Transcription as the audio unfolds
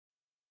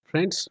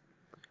Friends,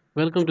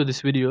 welcome to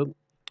this video.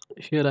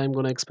 Here I'm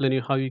going to explain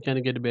you how you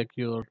can get back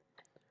your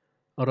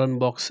run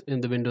box in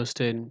the Windows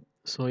 10.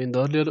 So in the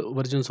earlier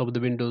versions of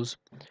the Windows,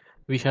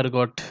 we had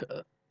got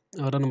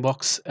a run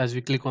box. As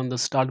we click on the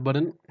start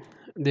button,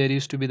 there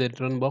used to be that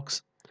run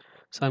box.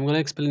 So I'm going to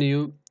explain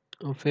you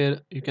where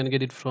you can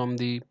get it from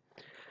the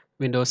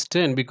Windows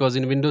 10, because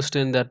in Windows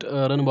 10 that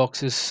run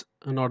box is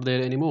not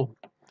there anymore.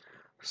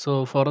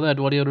 So for that,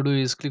 what you have to do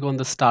is click on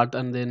the start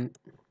and then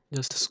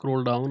just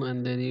scroll down,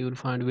 and then you will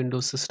find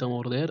Windows system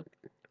over there.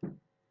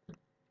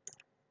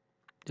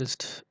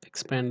 Just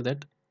expand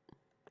that,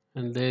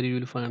 and there you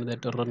will find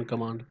that run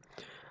command.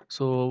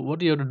 So what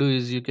you have to do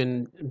is you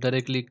can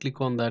directly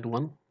click on that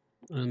one,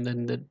 and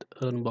then that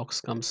run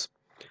box comes.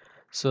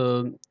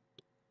 So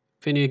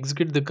when you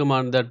execute the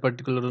command, that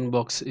particular run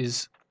box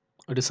is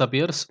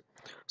disappears.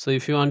 So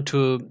if you want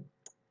to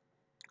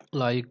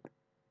like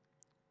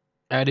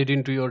add it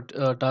into your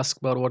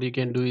taskbar, what you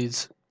can do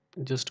is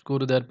just go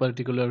to that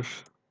particular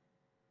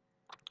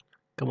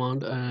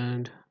command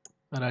and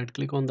right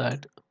click on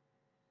that,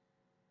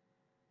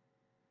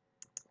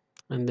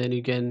 and then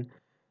you can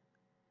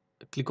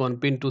click on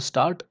pin to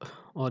start,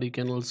 or you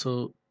can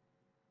also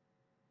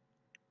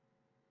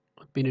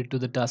pin it to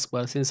the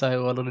taskbar. Since I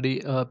have already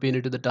pinned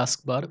it to the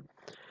taskbar,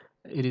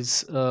 it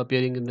is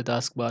appearing in the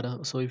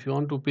taskbar. So if you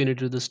want to pin it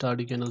to the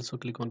start, you can also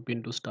click on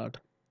pin to start,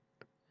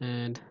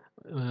 and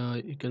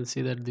you can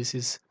see that this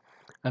is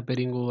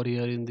appearing over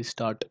here in the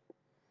start.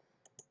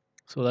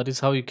 So that is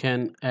how you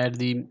can add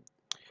the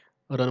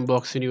run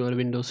box in your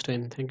Windows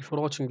 10. Thank you for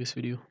watching this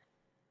video.